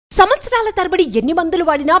సంవత్సరాల తరబడి ఎన్ని మందులు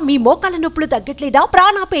వాడినా మీ మోకాల నొప్పులు తగ్గట్లేదా?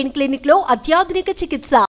 ప్రాణ పెయిన్ క్లినిక్ లో అత్యాధునిక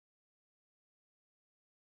చికిత్స.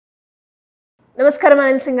 నమస్కారం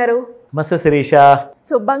అనిల్ సింగ్ గారు. నమస్తే శిరీష.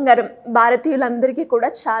 సో బంగారం భారతీయులందరికీ కూడా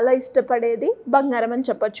చాలా ఇష్టపడేది బంగారం అని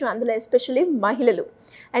చెప్పొచ్చు, అందులో ఎస్పెషల్లీ మహిళలు.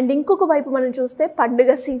 అండ్ ఇంకొక వైపు మనం చూస్తే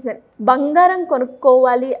పండుగ సీజన్, బంగారం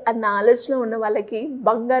కొనుక్కోవాలి అన్న ఆలోచన ఉన్న వాళ్ళకి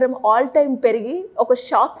బంగారం ఆల్ టైం పెరిగి ఒక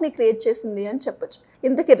షాక్ని క్రియేట్ చేసింది అని చెప్పొచ్చు.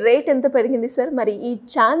 ఇంతకీ రేట్ ఎంత పెరిగింది సార్? మరి ఈ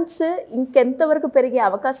ఛాన్స్ ఇంకెంతవరకు పెరిగే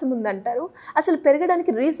అవకాశం ఉందంటారు? అసలు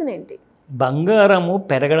పెరగడానికి రీజన్ ఏంటి? బంగారము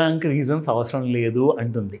పెరగడానికి రీజన్స్ అవసరం లేదు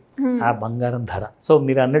అంటుంది ఆ బంగారం ధర. సో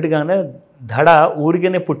మీరు అన్నట్టుగానే ధర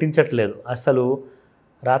ఊరికనే పుట్టించట్లేదు. అసలు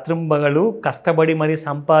రాత్రింబగలు కష్టపడి మరి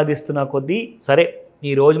సంపాదిస్తున్న కొద్దీ, సరే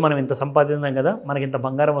ఈరోజు మనం ఇంత సంపాదించాం కదా, మనకి ఇంత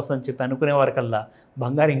బంగారం వస్తుందని చెప్పి అనుకునే వరకల్లా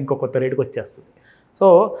బంగారం ఇంకో కొత్త రేటుకి వచ్చేస్తుంది. సో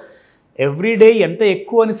ఎవ్రీడే ఎంత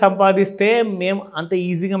ఎక్కువ అని సంపాదిస్తే మేము అంత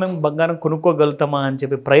ఈజీగా మేము బంగారం కొనుక్కోగలుగుతామా అని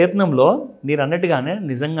చెప్పి ప్రయత్నంలో మీరు అన్నట్టుగానే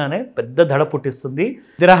నిజంగానే పెద్ద ధడ పుట్టిస్తుంది.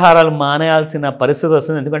 నిద్రాహారాలు మానేయాల్సిన పరిస్థితి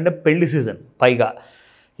వస్తుంది. ఎందుకంటే పెళ్లి సీజన్. పైగా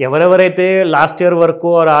ఎవరెవరైతే లాస్ట్ ఇయర్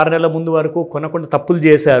వరకు 6 నెలల ముందు వరకు కొనకుండా తప్పులు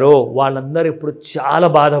చేశారో వాళ్ళందరూ ఇప్పుడు చాలా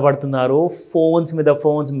బాధపడుతున్నారు. ఫోన్స్ మీద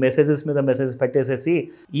ఫోన్స్, మెసేజెస్ మీద మెసేజెస్ పెట్టేసేసి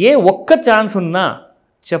ఏ ఒక్క ఛాన్స్ ఉన్నా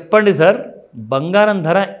చెప్పండి సార్, బంగారం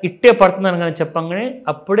ధర ఇట్టే పడుతుందని కానీ చెప్పంగానే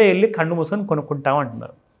అప్పుడే వెళ్ళి కళ్ళు మూసుకొని కొనుక్కుంటాం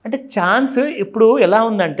అంటున్నారు. అంటే ఛాన్స్ ఇప్పుడు ఎలా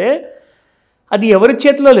ఉందంటే అది ఎవరి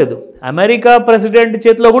చేతిలో లేదు. అమెరికా ప్రెసిడెంట్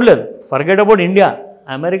చేతిలో కూడా లేదు. Forget about India.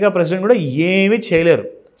 America president కూడా ఏమీ చేయలేరు.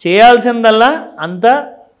 చేయాల్సిందల్లా అంతా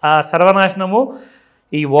సర్వనాశనము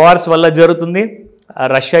ఈ వార్స్ వల్ల జరుగుతుంది.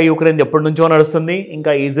 రష్యా యుక్రెయిన్ ఎప్పటి నుంచో నడుస్తుంది.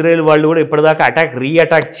 ఇంకా ఇజ్రాయెల్ వాళ్ళు కూడా ఇప్పటిదాకా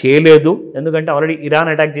రీఅటాక్ చేయలేదు. ఎందుకంటే ఆల్రెడీ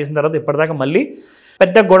ఇరాన్ అటాక్ చేసిన తర్వాత ఇప్పటిదాకా మళ్ళీ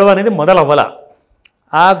పెద్ద గొడవ అనేది మొదలవ్వాల.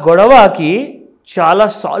 ఆ గొడవకి చాలా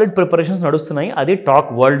సాలిడ్ ప్రిపరేషన్స్ నడుస్తున్నాయి. అది టాక్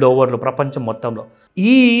వరల్డ్ ఓవర్లో, ప్రపంచం మొత్తంలో.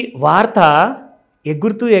 ఈ వార్త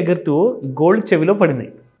ఎగురుతూ గోల్డ్ చెవిలో పడింది.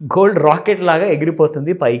 గోల్డ్ రాకెట్ లాగా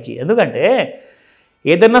ఎగిరిపోతుంది పైకి. ఎందుకంటే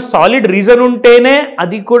ఏదైనా సాలిడ్ రీజన్ ఉంటేనే,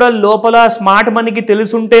 అది కూడా లోపల స్మార్ట్ మనీకి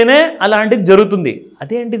తెలుసుంటేనే అలాంటిది జరుగుతుంది.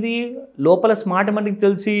 అదేంటిది లోపల స్మార్ట్ మనీకి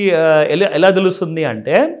తెలిసి ఎలా తెలుస్తుంది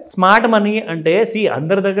అంటే, స్మార్ట్ మనీ అంటే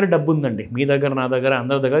అందరి దగ్గర డబ్బు ఉందండి. మీ దగ్గర, నా దగ్గర,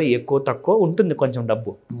 అందరి దగ్గర ఎక్కువ తక్కువ ఉంటుంది కొంచెం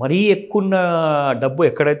డబ్బు. మరీ ఎక్కువ డబ్బు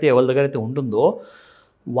ఎక్కడైతే ఎవరి దగ్గర అయితే ఉంటుందో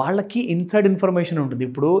వాళ్ళకి ఇన్సైడ్ ఇన్ఫర్మేషన్ ఉంటుంది.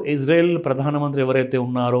 ఇప్పుడు ఇజ్రాయెల్ ప్రధానమంత్రి ఎవరైతే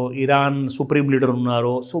ఉన్నారో, ఇరాన్ సుప్రీం లీడర్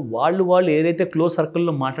ఉన్నారో, సో వాళ్ళు ఏదైతే క్లోజ్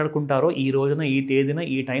సర్కిల్లో మాట్లాడుకుంటారో ఈ రోజున, ఈ తేదీన,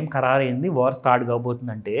 ఈ టైం ఖరారైంది, వార్ స్టార్ట్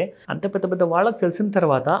కాబోతుందంటే అంత పెద్ద వాళ్ళకి తెలిసిన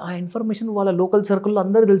తర్వాత ఆ ఇన్ఫర్మేషన్ వాళ్ళ లోకల్ సర్కిల్లో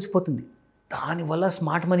అందరూ తెలిసిపోతుంది. దానివల్ల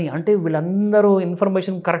స్మార్ట్ మనీ అంటే వీళ్ళందరూ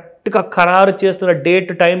ఇన్ఫర్మేషన్ కరెక్ట్గా ఖరారు చేస్తున్న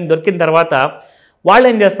డేట్ టైం దొరికిన తర్వాత వాళ్ళు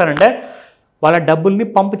ఏం చేస్తారంటే వాళ్ళ డబ్బుల్ని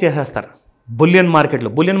పంప్ చేసేస్తారు బులియన్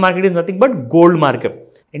మార్కెట్లో. Bullion market is nothing but gold market.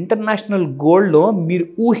 International గోల్డ్లో మీరు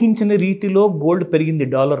ఊహించిన రీతిలో గోల్డ్ పెరిగింది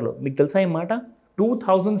డాలర్లో. మీకు తెలుసా ఈ మాట?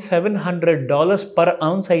 $2,700 పర్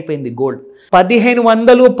ఔన్స్ అయిపోయింది గోల్డ్.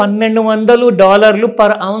 $1,100-$1,200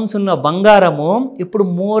 పర్ ఔన్స్ ఉన్న బంగారము ఇప్పుడు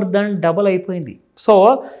మోర్ దెన్ డబల్ అయిపోయింది. సో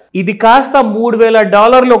ఇది కాస్త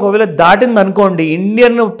 $3,000 ఒకవేళ దాటింది అనుకోండి,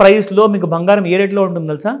 ఇండియన్ ప్రైస్లో మీకు బంగారం ఏ రేట్లో ఉంటుంది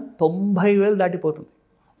తెలుసా? 90,000 దాటిపోతుంది.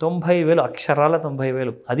 90,000, అక్షరాల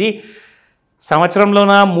 90,000. అది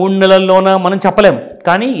సంవత్సరంలోనా 3 నెలల్లోనా మనం చెప్పలేం.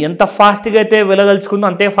 కానీ ఎంత ఫాస్ట్గా అయితే వెళ్ళదలుచుకుందో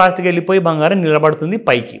అంతే ఫాస్ట్గా వెళ్ళిపోయి బంగారం నిలబడుతుంది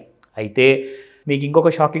పైకి. అయితే మీకు ఇంకొక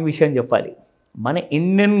షాకింగ్ విషయం చెప్పాలి. మన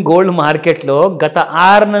ఇండియన్ గోల్డ్ మార్కెట్లో గత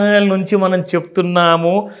 6 నెలల నుంచి మనం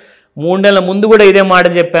చెప్తున్నాము, 3 నెలల ముందు కూడా ఇదే మాట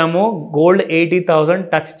చెప్పాము, గోల్డ్ 80,000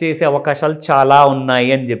 టచ్ చేసే అవకాశాలు చాలా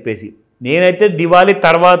ఉన్నాయి అని చెప్పేసి. నేనైతే దివాళీ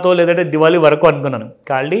తర్వాతో లేదంటే దివాళీ వరకు అనుకున్నాను.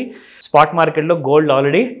 కానీ స్పాట్ మార్కెట్లో గోల్డ్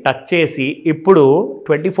ఆల్రెడీ టచ్ చేసి ఇప్పుడు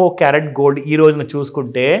 24 క్యారెట్ గోల్డ్ ఈ రోజున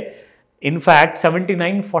చూసుకుంటే in fact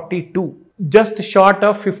 7942, just short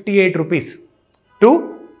of 58 rupees to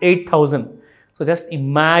 8,000. So just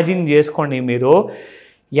imagine చేసుకోండి మీరు,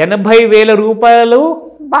 80,000 రూపాయలు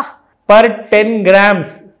per 10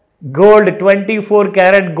 grams gold, 24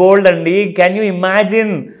 carat gold అండి. Can you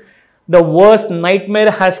imagine? The worst night Meyer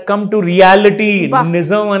has come to reality.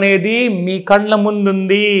 నిజం అనేది మీ కళ్ళ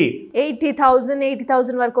ముందుంది.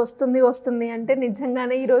 80,000 వరకు వస్తుంది అంటే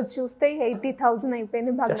నిజంగానే ఈరోజు చూస్తే 80,000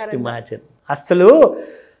 అయిపోయింది బంగారం. అసలు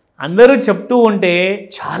అందరూ చెప్తూ ఉంటే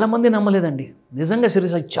చాలామంది నమ్మలేదండి. నిజంగా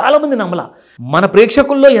సీరియస్ చాలామంది నమ్మలా. మన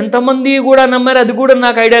ప్రేక్షకుల్లో ఎంతమంది కూడా నమ్మారు అది కూడా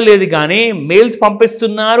నాకు ఐడియా లేదు. కానీ మెయిల్స్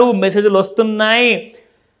పంపిస్తున్నారు, మెసేజ్లు వస్తున్నాయి.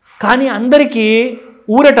 కానీ అందరికీ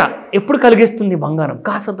ఊరట ఎప్పుడు కలిగిస్తుంది బంగారం?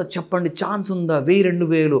 కాసంత చెప్పండి, ఛాన్స్ ఉందా?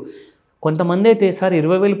 1,000-2,000. కొంతమంది అయితే సార్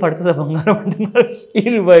 20,000 పడుతుందా బంగారం అంటున్నారు.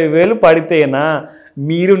 20,000 పడితేనా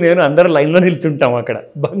మీరు నేను అందరూ లైన్లో నిల్చుంటాం అక్కడ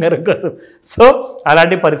బంగారం కోసం. సో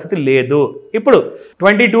అలాంటి పరిస్థితి లేదు. ఇప్పుడు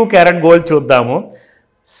 22 క్యారెట్ గోల్డ్ చూద్దాము.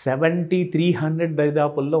 7300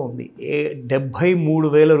 దరిదాపుల్లో ఉంది.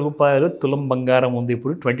 73,000 రూపాయలు తులం బంగారం ఉంది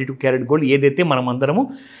ఇప్పుడు 22 క్యారెట్ గోల్డ్ ఏదైతే మనం అందరము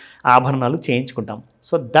ఆభరణాలు చేయించుకుంటాం.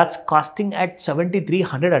 సో దట్స్ కాస్టింగ్ అట్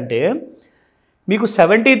 7300 అంటే మీకు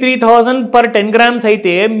 73,000 పర్ 10 గ్రామ్స్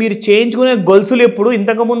అయితే మీరు చేయించుకునే గొలుసులు ఎప్పుడు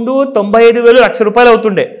ఇంతకుముందు 95,000 లక్ష రూపాయలు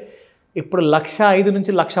అవుతుండే, ఇప్పుడు 1,05,000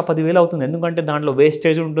 నుంచి 1,10,000 అవుతుంది. ఎందుకంటే దాంట్లో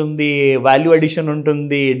వేస్టేజ్ ఉంటుంది, వాల్యూ అడిషన్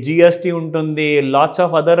ఉంటుంది, జిఎస్టీ ఉంటుంది, లాట్స్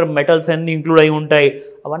ఆఫ్ అదర్ మెటల్స్ అన్నీ ఇంక్లూడ్ అయి ఉంటాయి.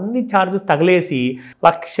 అవన్నీ ఛార్జెస్ తగిలేసి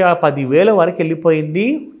 1,10,000 వరకు వెళ్ళిపోయింది.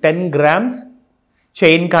 10 గ్రామ్స్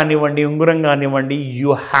చైన్ కానివ్వండి, ఉంగురం కానివ్వండి, you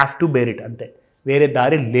have to bear it, అంతే, వేరే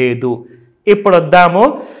దారి లేదు. ఇప్పుడు వద్దాము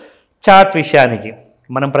చార్ట్స్ విషయానికి.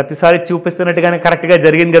 మనం ప్రతిసారి చూపిస్తున్నట్టుగానే కరెక్ట్గా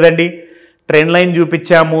జరిగింది కదండి. ట్రెండ్ లైన్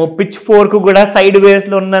చూపించాము, పిచ్ ఫోర్క్ కూడా సైడ్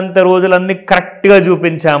వేస్లో ఉన్నంత రోజులన్నీ కరెక్ట్గా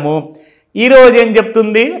చూపించాము. ఈరోజు ఏం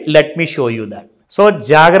చెప్తుంది, let me show you that. So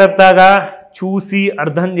జాగ్రత్తగా చూసి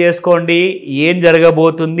అర్థం చేసుకోండి ఏం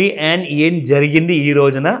జరగబోతుంది అండ్ ఏం జరిగింది ఈ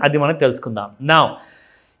రోజున, అది మనం తెలుసుకుందాం. నా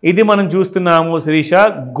ఇది మనం చూస్తున్నాము శిరీష,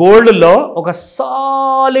 గోల్డ్లో ఒక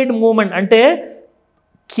సాలిడ్ మూమెంట్, అంటే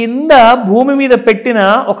కింద భూమి మీద పెట్టిన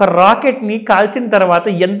ఒక రాకెట్ని కాల్చిన తర్వాత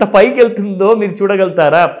ఎంత పైకి వెళ్తుందో మీరు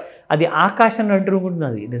చూడగలుగుతారా? అది ఆకాశాన్ని అంటుకుంటుంది.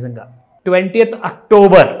 అది నిజంగా 20th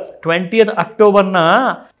అక్టోబర్న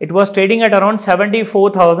it was trading at around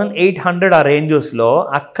 74,800 ఆ రేంజెస్లో.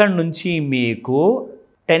 అక్కడి నుంచి మీకు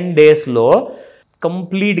 10 డేస్లో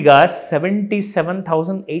కంప్లీట్గా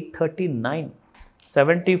 77,839,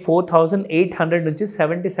 74,800 నుంచి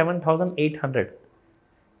 77,800,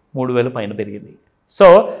 3,000 పైన పెరిగింది. సో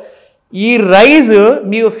ఈ రైజ్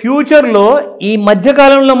మీ ఫ్యూచర్లో ఈ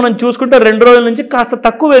మధ్యకాలంలో మనం చూసుకుంటే 2 రోజుల నుంచి కాస్త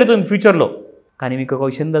తక్కువ పెరుగుతుంది ఫ్యూచర్లో. కానీ మీకు ఒక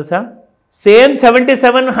విషయం తెలుసా, సేమ్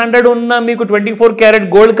 7700 ఉన్న మీకు 24 క్యారెట్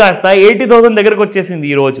గోల్డ్ కాస్త 80,000 దగ్గరకు వచ్చేసింది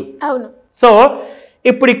ఈరోజు. అవును. సో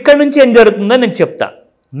ఇప్పుడు ఇక్కడ నుంచి ఏం జరుగుతుందో నేను చెప్తా.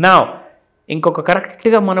 నా ఇంకొక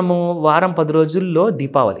కరెక్ట్గా మనము వారం 10 రోజుల్లో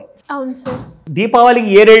దీపావళి. అవును సార్. దీపావళికి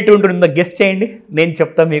ఏ రేటు ఉంటుందో గెస్ట్ చేయండి, నేను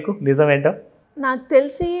చెప్తా మీకు నిజమేంటో. నాకు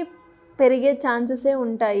తెలిసి పెరిగే ఛాన్సెసే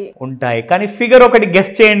ఉంటాయి, కానీ ఫిగర్ ఒకటి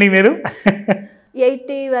గెస్ట్ చేయండి మీరు.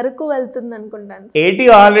 80 వరకు వెళ్తుంది అనుకుంటాను. 80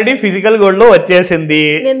 ఆల్రెడీ ఫిజికల్ గోల్డ్ లో వచ్చేసింది.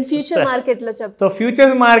 నేను ఫ్యూచర్ మార్కెట్ లో చెప్తాను. సో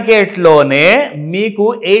ఫ్యూచర్స్ మార్కెట్ లోనే మీకు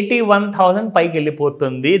 81,000 పైకి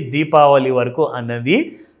వెళ్ళిపోతుంది దీపావళి వరకు అన్నది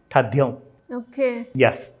తథ్యం. ఓకే.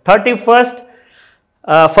 ఎస్, 31st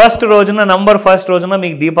ఫస్ట్ రోజున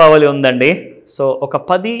మీకు దీపావళి ఉందండి. సో ఒక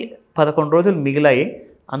 10-11 రోజులు మిగిలాయి,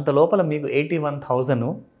 అంత లోపల మీకు 81,000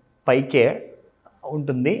 పైకే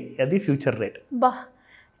ఉంటుంది. అది ఫ్యూచర్ రేట్. బా,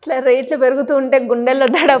 ఇట్లా రేట్లు పెరుగుతూ ఉంటే గుండెల్లో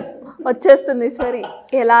దడ వచ్చేస్తుంది సార్,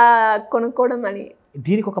 ఎలా కొనుక్కోవడం అని.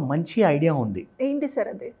 దీనికి ఒక మంచి ఐడియా ఉంది. ఏంటి సార్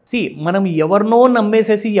అది? మనం ఎవరినో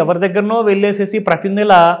నమ్మేసేసి ఎవరి దగ్గరనో వెళ్ళేసేసి ప్రతి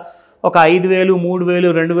నెల ఒక 5,000,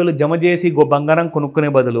 3,000, 2,000 జమ చేసి బంగారం కొనుక్కునే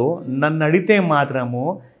బదులు నన్ను అడిగితే మాత్రము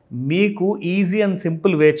మీకు ఈజీ అండ్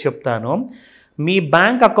సింపుల్ వే చెప్తాను. మీ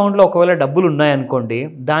బ్యాంక్ అకౌంట్లో ఒకవేళ డబ్బులు ఉన్నాయనుకోండి,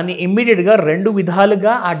 దాన్ని ఇమ్మీడియట్గా 2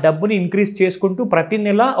 విధాలుగా ఆ డబ్బుని ఇంక్రీజ్ చేసుకుంటూ ప్రతి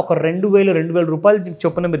నెల ఒక 2,000 రూపాయలు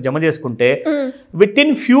చొప్పున మీరు జమ చేసుకుంటే విత్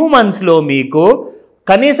ఇన్ ఫ్యూ మంత్స్లో మీకు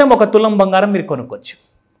కనీసం ఒక తులం బంగారం మీరు కొనుక్కోవచ్చు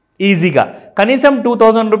ఈజీగా. కనీసం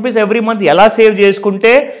 2,000 రూపీస్ ఎవ్రీ మంత్ ఎలా సేవ్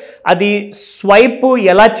చేసుకుంటే, అది స్వైప్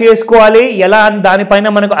ఎలా చేసుకోవాలి, ఎలా దానిపైన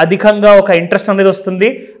మనకు అధికంగా ఒక ఇంట్రెస్ట్ అనేది వస్తుంది,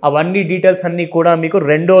 అవన్నీ డీటెయిల్స్ అన్నీ కూడా మీకు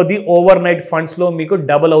రెండోది ఓవర్ నైట్ ఫండ్స్లో మీకు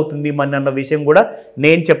డబుల్ అవుతుంది మన అన్న విషయం కూడా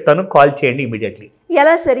నేను చెప్తాను. కాల్ చేయండి ఇమీడియట్లీ.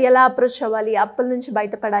 ఎలా సార్, ఎలా అప్రోచ్ అవ్వాలి, అప్పుల నుంచి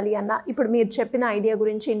బయటపడాలి అన్న, ఇప్పుడు మీరు చెప్పిన ఐడియా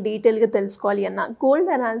గురించి డీటెయిల్గా తెలుసుకోవాలి అన్న,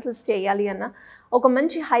 గోల్డ్ అనాలిసిస్ చేయాలి అన్న, ఒక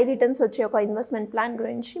మంచి హై రిటర్న్స్ వచ్చే ఒక ఇన్వెస్ట్మెంట్ ప్లాన్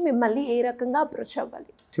గురించి మిమ్మల్ని ఏ రకంగా అప్రోచ్ అవ్వాలి?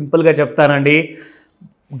 సింపుల్గా చెప్తానండి,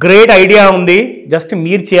 గ్రేట్ ఐడియా ఉంది. జస్ట్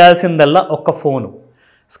మీరు చేయాల్సిందల్లా ఒక్క ఫోను,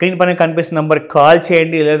 స్క్రీన్ పైన కనిపిస్తున్న నెంబర్కి కాల్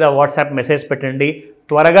చేయండి లేదా వాట్సాప్ మెసేజ్ పెట్టండి.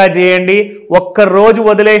 త్వరగా చేయండి, ఒక్క రోజు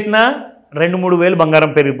వదిలేసినా 2-3 వేలు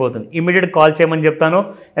బంగారం పెరిగిపోతుంది. ఇమీడియట్ కాల్ చేయమని చెప్తాను.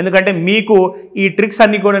 ఎందుకంటే మీకు ఈ ట్రిక్స్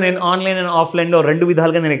అన్నీ కూడా నేను ఆన్లైన్ అండ్ ఆఫ్లైన్లో 2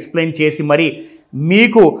 విధాలుగా నేను ఎక్స్ప్లెయిన్ చేసి మరి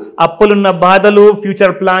మీకు అప్పులున్న బాధలు,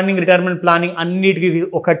 ఫ్యూచర్ ప్లానింగ్, రిటైర్మెంట్ ప్లానింగ్ అన్నిటికీ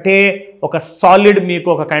ఒక సాలిడ్ మీకు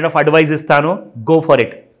ఒక కైండ్ ఆఫ్ అడ్వైస్ ఇస్తాను. Go for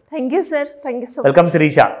it. Thank you sir. Thank you so much. Welcome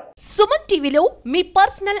Sirisha. Suman టీవీలో మీ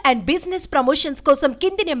పర్సనల్ అండ్ బిజినెస్ ప్రమోషన్స్ కోసం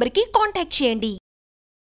కింది నెంబర్కి కాంటాక్ట్ చేయండి.